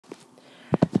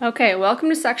Okay, welcome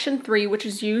to section 3, which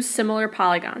is use similar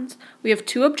polygons. We have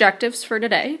two objectives for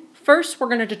today. First, we're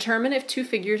going to determine if two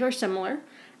figures are similar,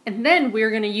 and then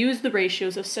we're going to use the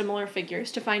ratios of similar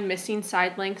figures to find missing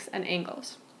side lengths and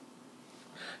angles.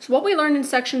 So what we learned in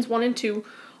sections 1 and 2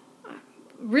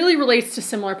 really relates to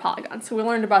similar polygons. So we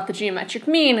learned about the geometric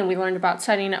mean, and we learned about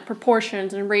setting up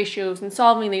proportions and ratios and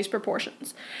solving these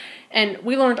proportions. And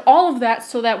we learned all of that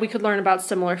so that we could learn about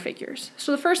similar figures.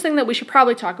 So the first thing that we should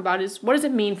probably talk about is what does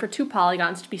it mean for two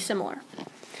polygons to be similar?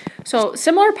 So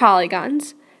similar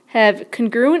polygons have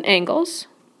congruent angles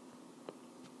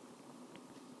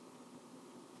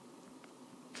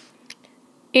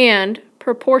and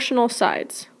proportional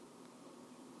sides.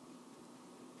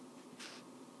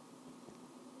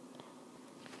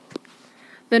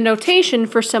 The notation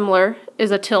for similar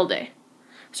is a tilde.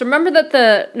 So remember that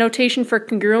the notation for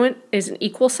congruent is an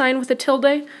equal sign with a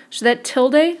tilde, so that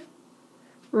tilde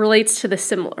relates to the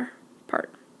similar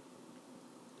part.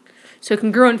 So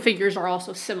congruent figures are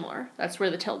also similar. That's where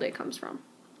the tilde comes from.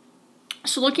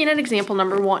 So looking at example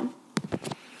number 1,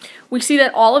 we see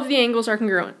that all of the angles are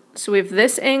congruent. So we have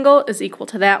this angle is equal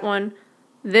to that one,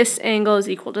 this angle is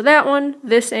equal to that one,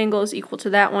 this angle is equal to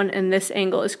that one, and this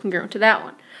angle is congruent to that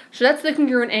one. So that's the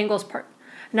congruent angles part.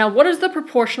 Now, what does the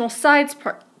proportional sides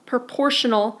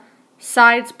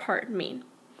part mean?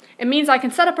 It means I can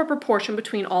set up a proportion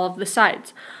between all of the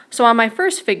sides. So on my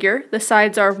first figure, the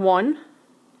sides are 1,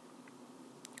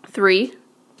 3,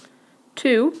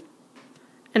 2,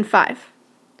 and 5.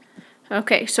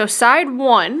 Okay, so side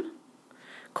 1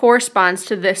 corresponds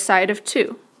to this side of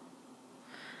 2.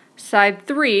 Side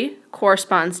 3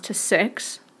 corresponds to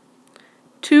 6.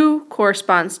 2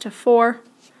 corresponds to 4.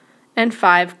 And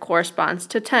 5 corresponds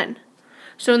to 10.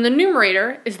 So in the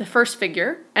numerator is the first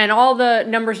figure, and all the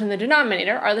numbers in the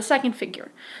denominator are the second figure.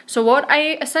 So what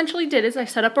I essentially did is I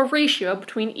set up a ratio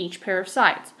between each pair of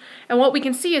sides. And what we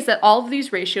can see is that all of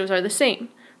these ratios are the same.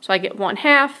 So I get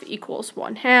 1/2 equals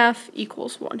 1/2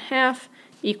 equals 1/2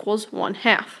 equals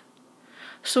 1/2.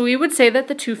 So we would say that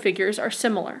the two figures are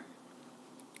similar.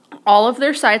 All of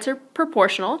their sides are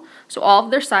proportional, so all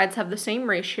of their sides have the same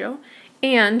ratio,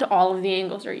 and all of the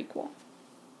angles are equal.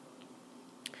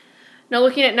 Now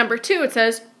looking at number 2, it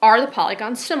says, are the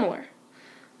polygons similar?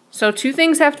 So two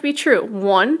things have to be true.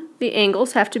 1, the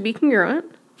angles have to be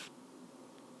congruent,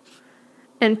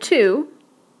 and 2,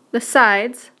 the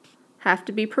sides have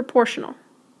to be proportional.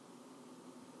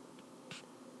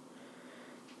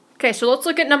 Okay, so let's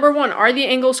look at number 1. Are the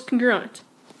angles congruent?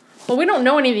 Well, we don't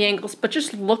know any of the angles, but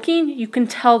just looking, you can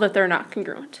tell that they're not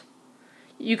congruent.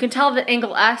 You can tell that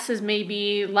angle S is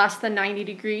maybe less than 90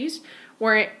 degrees,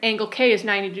 where angle K is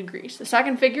 90 degrees. The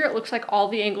second figure, it looks like all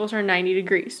the angles are 90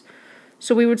 degrees.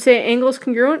 So we would say angle is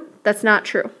congruent. That's not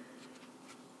true.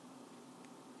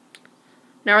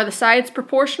 Now, are the sides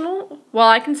proportional? Well,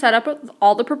 I can set up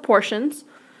all the proportions.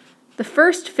 The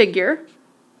first figure,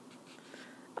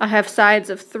 I have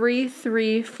sides of 3,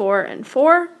 3, 4, and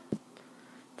 4.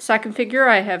 The second figure,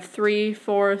 I have 3,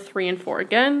 4, 3, and 4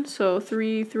 again. So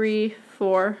 3, 3,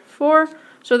 4, 4.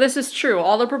 So this is true.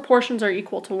 All the proportions are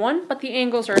equal to 1, but the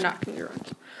angles are not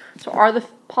congruent. So are the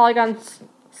polygons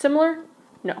similar?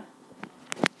 No.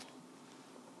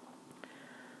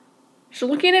 So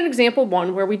looking at example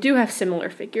 1, where we do have similar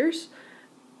figures,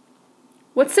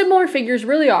 what similar figures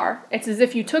really are, it's as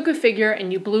if you took a figure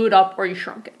and you blew it up or you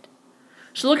shrunk it.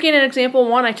 So looking at example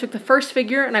 1, I took the first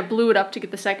figure and I blew it up to get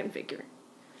the second figure.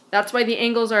 That's why the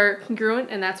angles are congruent,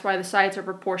 and that's why the sides are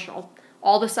proportional.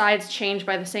 All the sides change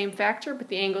by the same factor, but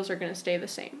the angles are going to stay the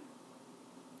same.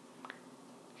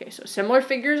 Okay, so similar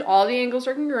figures, all the angles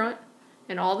are congruent,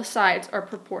 and all the sides are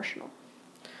proportional.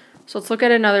 So let's look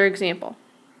at another example.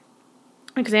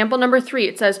 Example number 3,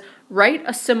 it says, write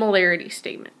a similarity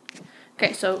statement.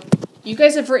 Okay, so you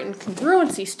guys have written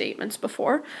congruency statements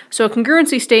before. So a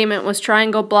congruency statement was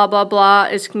triangle blah blah blah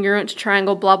is congruent to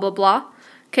triangle blah blah blah.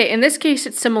 Okay, in this case,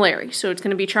 it's similarity. So it's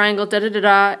going to be triangle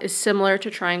da-da-da-da is similar to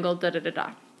triangle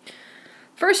da-da-da-da.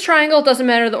 First triangle, doesn't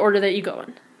matter the order that you go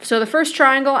in. So the first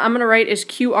triangle I'm going to write is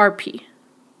QRP.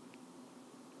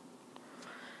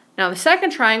 Now the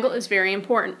second triangle is very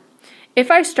important. If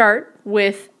I start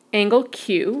with angle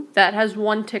Q, that has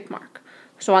 1 tick mark.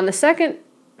 So on the second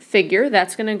figure,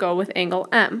 that's going to go with angle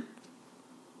M.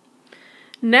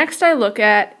 Next, I look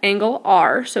at angle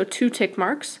R, so 2 tick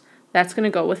marks. That's going to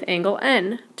go with angle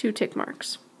N, 2 tick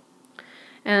marks.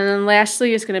 And then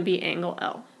lastly is going to be angle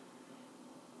L.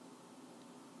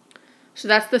 So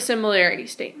that's the similarity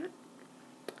statement.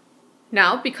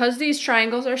 Now, because these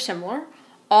triangles are similar,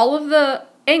 all of the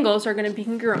angles are going to be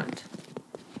congruent.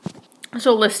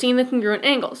 So listing the congruent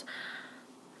angles.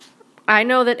 I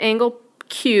know that angle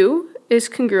Q is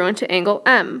congruent to angle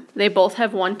M. They both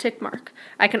have one tick mark.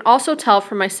 I can also tell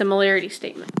from my similarity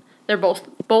statement. They're both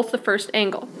the first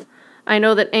angle. I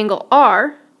know that angle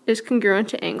R is congruent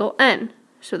to angle N.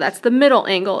 So that's the middle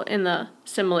angle in the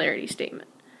similarity statement.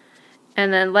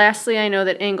 And then lastly, I know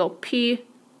that angle P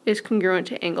is congruent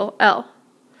to angle L.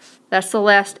 That's the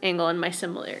last angle in my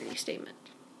similarity statement.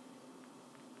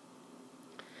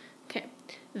 Okay.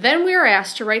 Then we are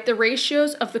asked to write the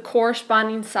ratios of the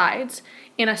corresponding sides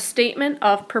in a statement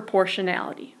of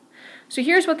proportionality. So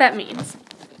here's what that means.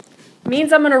 It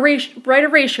means I'm going to write a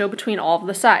ratio between all of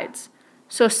the sides.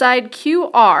 So side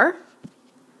QR,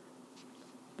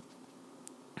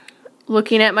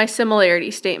 looking at my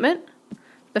similarity statement,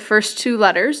 the first two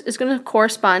letters is going to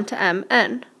correspond to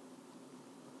MN.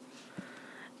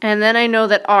 And then I know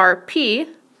that RP,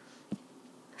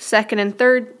 second and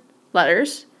third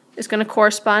letters, is going to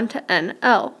correspond to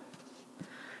NL.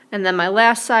 And then my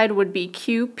last side would be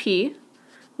QP,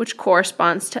 which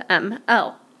corresponds to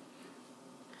ML.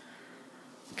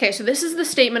 Okay, so this is the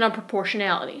statement of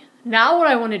proportionality. Now what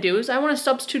I want to do is I want to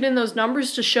substitute in those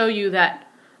numbers to show you that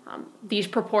these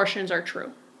proportions are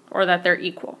true, or that they're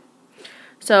equal.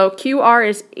 So QR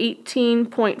is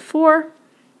 18.4,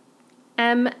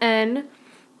 MN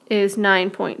is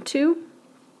 9.2,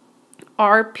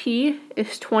 RP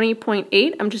is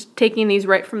 20.8. I'm just taking these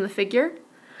right from the figure.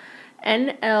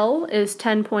 NL is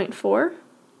 10.4.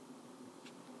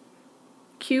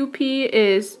 QP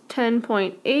is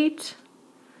 10.8.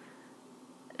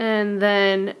 And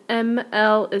then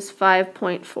ML is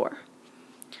 5.4.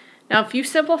 Now if you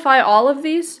simplify all of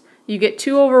these, you get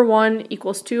 2 over 1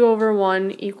 equals 2 over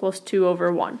 1 equals 2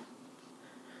 over 1.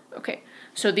 Okay,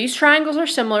 so these triangles are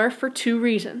similar for two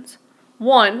reasons.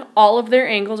 One, all of their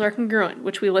angles are congruent,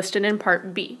 which we listed in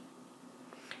part B.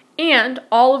 And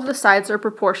all of the sides are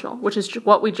proportional, which is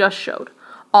what we just showed.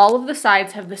 All of the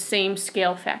sides have the same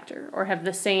scale factor, or have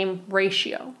the same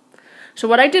ratio. So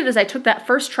what I did is I took that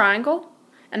first triangle,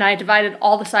 and I divided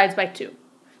all the sides by 2.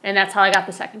 And that's how I got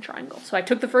the second triangle. So I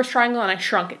took the first triangle and I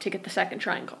shrunk it to get the second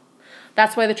triangle.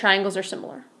 That's why the triangles are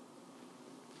similar.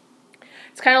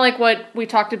 It's kind of like what we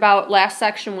talked about last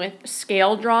section with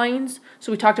scale drawings.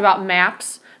 So we talked about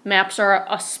maps. Maps are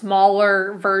a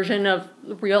smaller version of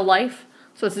real life.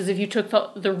 So it's as if you took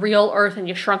the real Earth and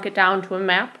you shrunk it down to a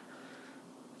map.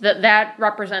 That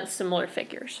represents similar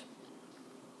figures.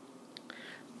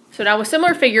 So now with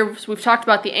similar figures, we've talked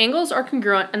about the angles are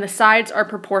congruent and the sides are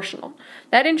proportional.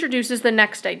 That introduces the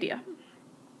next idea.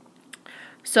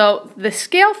 So the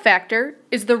scale factor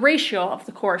is the ratio of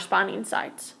the corresponding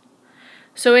sides.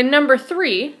 So in number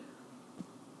 3,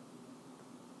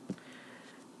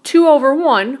 2 over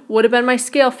 1 would have been my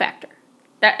scale factor.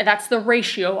 That's the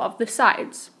ratio of the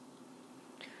sides.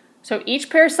 So each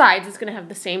pair of sides is going to have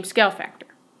the same scale factor.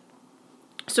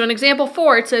 So in example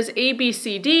 4, it says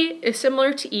ABCD is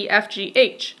similar to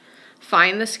EFGH.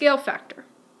 Find the scale factor.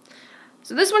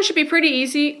 So this one should be pretty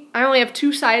easy. I only have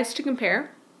 2 sides to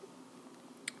compare.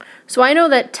 So I know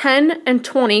that 10 and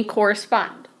 20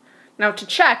 correspond. Now to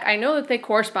check, I know that they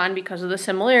correspond because of the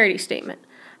similarity statement.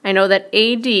 I know that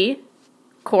AD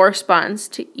corresponds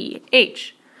to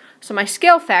EH. So my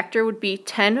scale factor would be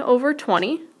 10 over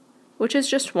 20, which is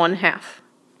just 1/2.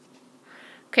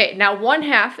 Okay, now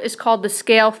 1/2 is called the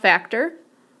scale factor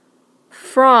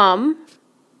from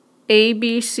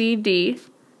ABCD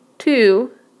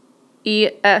to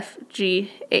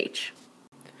EFGH.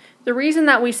 The reason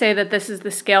that we say that this is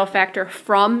the scale factor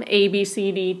from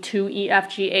ABCD to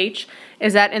EFGH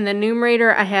is that in the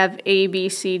numerator I have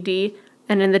ABCD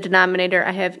and in the denominator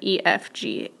I have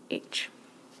EFGH.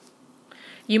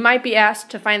 You might be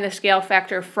asked to find the scale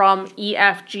factor from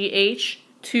EFGH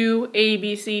to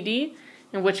ABCD,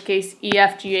 in which case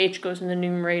EFGH goes in the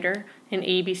numerator and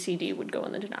ABCD would go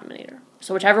in the denominator.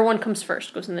 So whichever one comes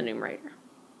first goes in the numerator.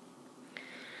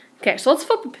 Okay, so let's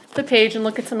flip the page and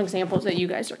look at some examples that you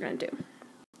guys are going to do.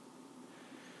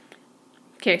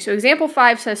 Okay, so example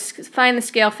 5 says find the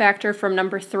scale factor from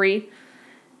number 3.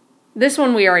 This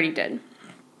one we already did.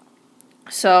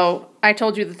 So I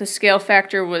told you that the scale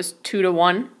factor was 2 to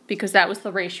 1 because that was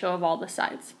the ratio of all the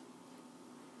sides.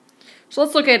 So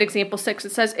let's look at example 6.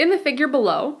 It says in the figure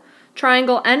below,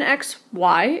 triangle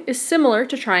NXY is similar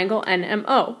to triangle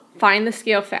NMO. Find the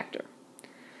scale factor.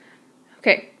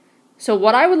 Okay. So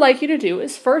what I would like you to do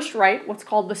is first write what's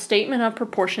called the statement of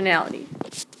proportionality.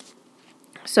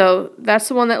 So that's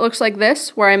the one that looks like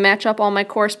this, where I match up all my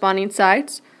corresponding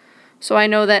sides. So I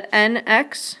know that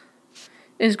NX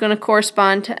is going to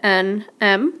correspond to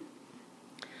NM.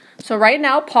 So right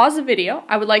now, pause the video.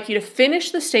 I would like you to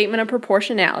finish the statement of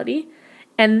proportionality,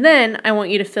 and then I want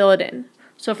you to fill it in.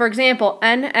 So for example,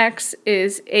 nx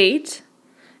is 8,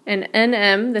 and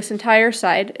nm, this entire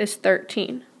side, is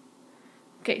 13.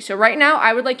 Okay, so right now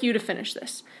I would like you to finish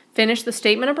this. Finish the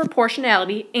statement of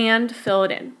proportionality and fill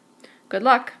it in. Good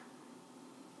luck.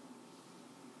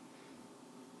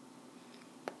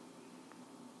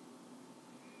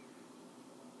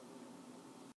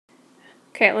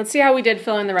 Okay, let's see how we did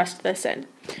filling the rest of this in.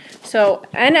 So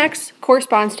nx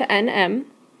corresponds to nm,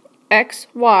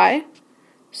 xy,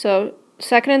 so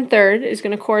second and third is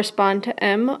going to correspond to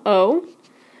mo,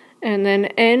 and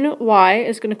then ny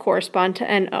is going to correspond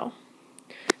to no.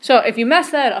 So if you mess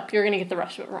that up, you're going to get the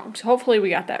rest of it wrong. So hopefully we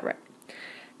got that right.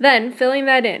 Then filling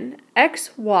that in,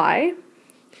 xy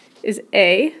is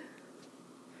a,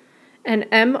 and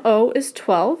mo is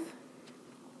 12,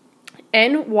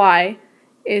 ny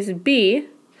is b,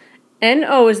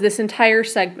 no is this entire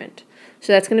segment.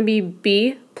 So that's going to be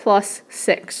b plus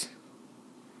 6.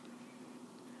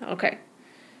 Okay,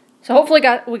 so hopefully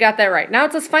we got that right. Now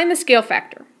let's find the scale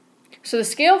factor. So the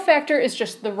scale factor is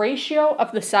just the ratio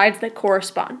of the sides that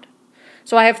correspond.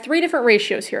 So I have 3 different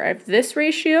ratios here. I have this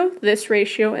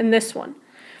ratio, and this one.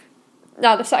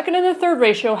 Now the second and the third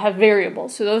ratio have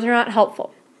variables, so those are not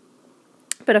helpful.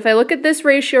 But if I look at this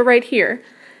ratio right here,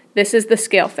 this is the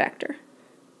scale factor.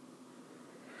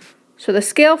 So the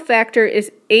scale factor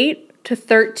is 8 to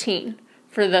 13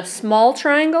 for the small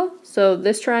triangle, so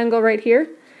this triangle right here,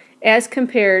 as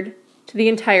compared to the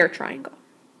entire triangle.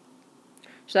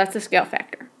 So that's the scale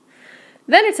factor.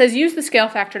 Then it says use the scale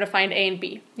factor to find A and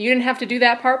B. You didn't have to do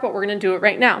that part, but we're going to do it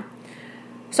right now.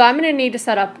 So I'm going to need to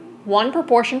set up one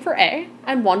proportion for A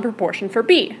and one proportion for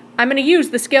B. I'm going to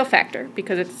use the scale factor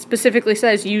because it specifically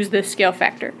says use this scale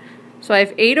factor. So I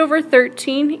have 8 over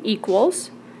 13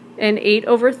 equals, and 8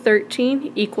 over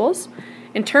 13 equals.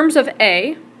 In terms of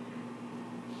A,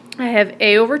 I have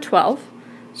A over 12.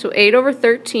 So 8 over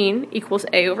 13 equals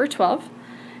A over 12.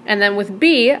 And then with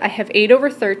B, I have 8 over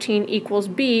 13 equals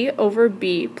B over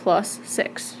B plus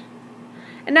 6.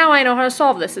 And now I know how to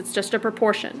solve this. It's just a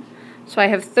proportion. So I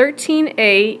have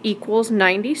 13A equals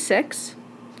 96.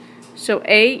 So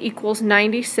A equals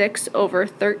 96 over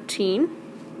 13.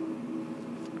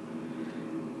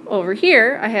 Over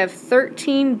here, I have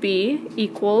 13B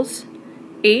equals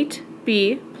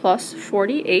 8B plus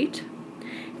 48.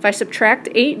 If I subtract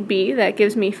 8B, that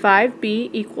gives me 5B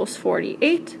equals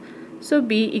 48. So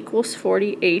B equals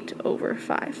 48 over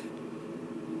 5.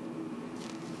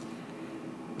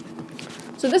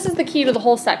 So this is the key to the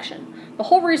whole section. The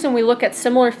whole reason we look at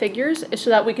similar figures is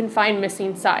so that we can find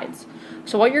missing sides.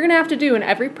 So what you're going to have to do in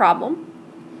every problem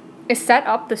is set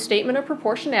up the statement of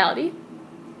proportionality,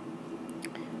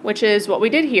 which is what we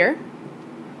did here.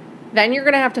 Then you're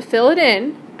going to have to fill it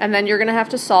in, and then you're going to have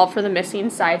to solve for the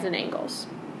missing sides and angles.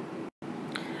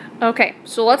 Okay,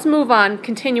 so let's move on,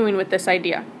 continuing with this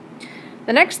idea.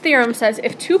 The next theorem says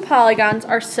if 2 polygons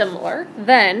are similar,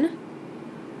 then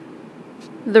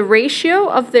the ratio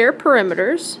of their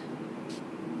perimeters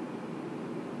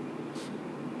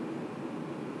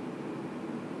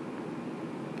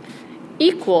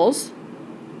equals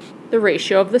the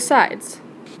ratio of the sides.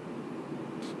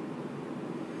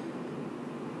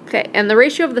 Okay, and the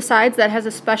ratio of the sides, that has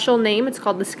a special name. It's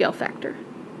called the scale factor,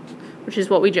 which is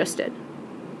what we just did.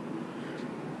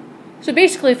 So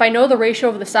basically, if I know the ratio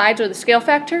of the sides or the scale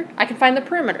factor, I can find the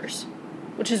perimeters,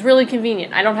 which is really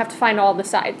convenient. I don't have to find all the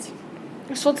sides.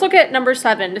 So let's look at number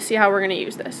 7 to see how we're going to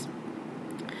use this.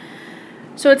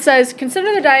 So it says,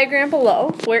 consider the diagram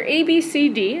below where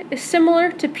ABCD is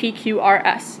similar to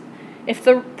PQRS. If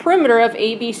the perimeter of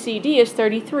ABCD is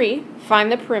 33,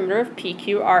 find the perimeter of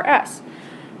PQRS.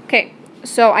 Okay,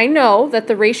 so I know that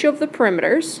the ratio of the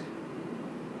perimeters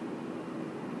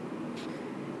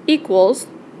equals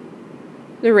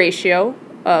the ratio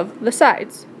of the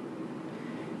sides.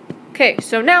 Okay,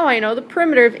 so now I know the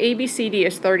perimeter of ABCD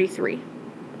is 33.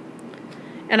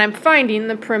 And I'm finding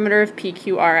the perimeter of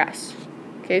PQRS.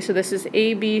 Okay, so this is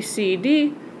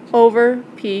ABCD over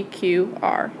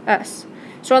PQRS.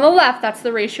 So on the left, that's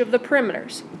the ratio of the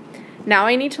perimeters. Now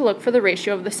I need to look for the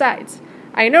ratio of the sides.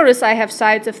 I notice I have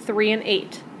sides of 3 and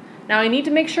 8. Now I need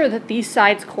to make sure that these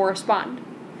sides correspond.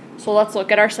 So let's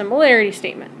look at our similarity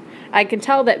statement. I can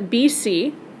tell that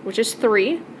BC, which is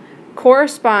 3,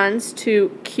 corresponds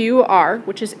to QR,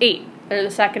 which is 8. They're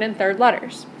the second and third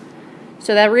letters.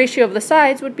 So that ratio of the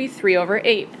sides would be 3 over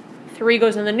 8. 3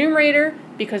 goes in the numerator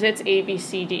because it's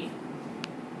ABCD.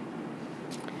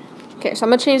 Okay, so I'm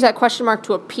going to change that question mark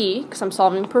to a P because I'm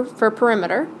solving for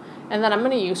perimeter. And then I'm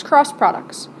going to use cross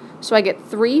products. So I get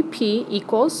 3P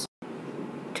equals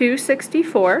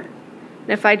 264. And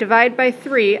if I divide by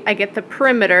 3, I get the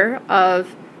perimeter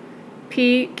of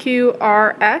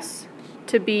PQRS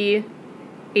to be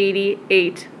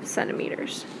 88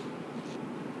 centimeters.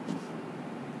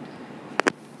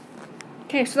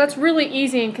 Okay, so that's really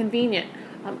easy and convenient.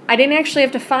 I didn't actually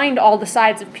have to find all the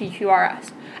sides of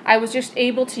PQRS. I was just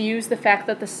able to use the fact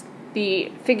that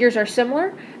the figures are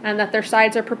similar and that their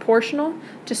sides are proportional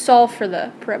to solve for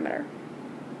the perimeter.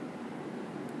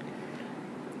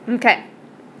 Okay,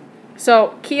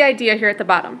 so key idea here at the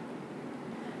bottom.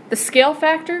 The scale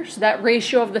factor, so that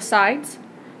ratio of the sides,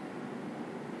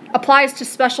 applies to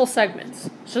special segments.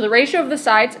 So the ratio of the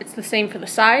sides, it's the same for the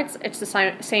sides, it's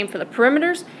the same for the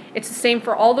perimeters, it's the same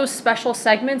for all those special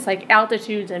segments like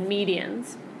altitudes and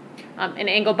medians and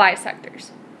angle bisectors.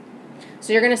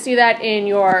 So you're going to see that in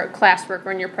your classwork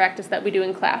or in your practice that we do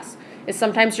in class. Is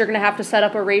sometimes you're going to have to set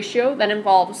up a ratio that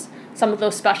involves some of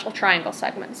those special triangle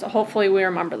segments. So hopefully we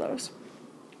remember those.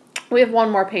 We have one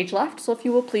more page left, so if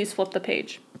you will please flip the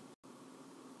page.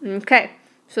 Okay,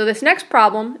 so this next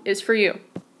problem is for you.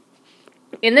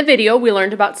 In the video, we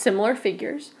learned about similar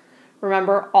figures.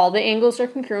 Remember, all the angles are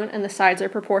congruent and the sides are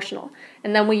proportional.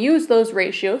 And then we use those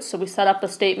ratios, so we set up a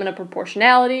statement of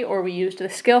proportionality or we used the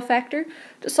scale factor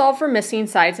to solve for missing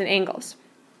sides and angles.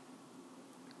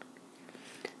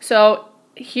 So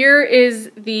here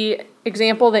is the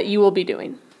example that you will be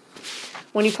doing.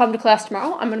 When you come to class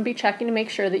tomorrow, I'm going to be checking to make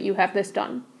sure that you have this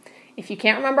done. If you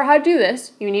can't remember how to do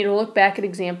this, you need to look back at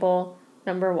example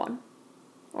number 1.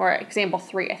 Or example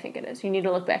 3, I think it is. You need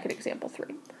to look back at example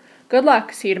 3. Good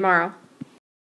luck. See you tomorrow.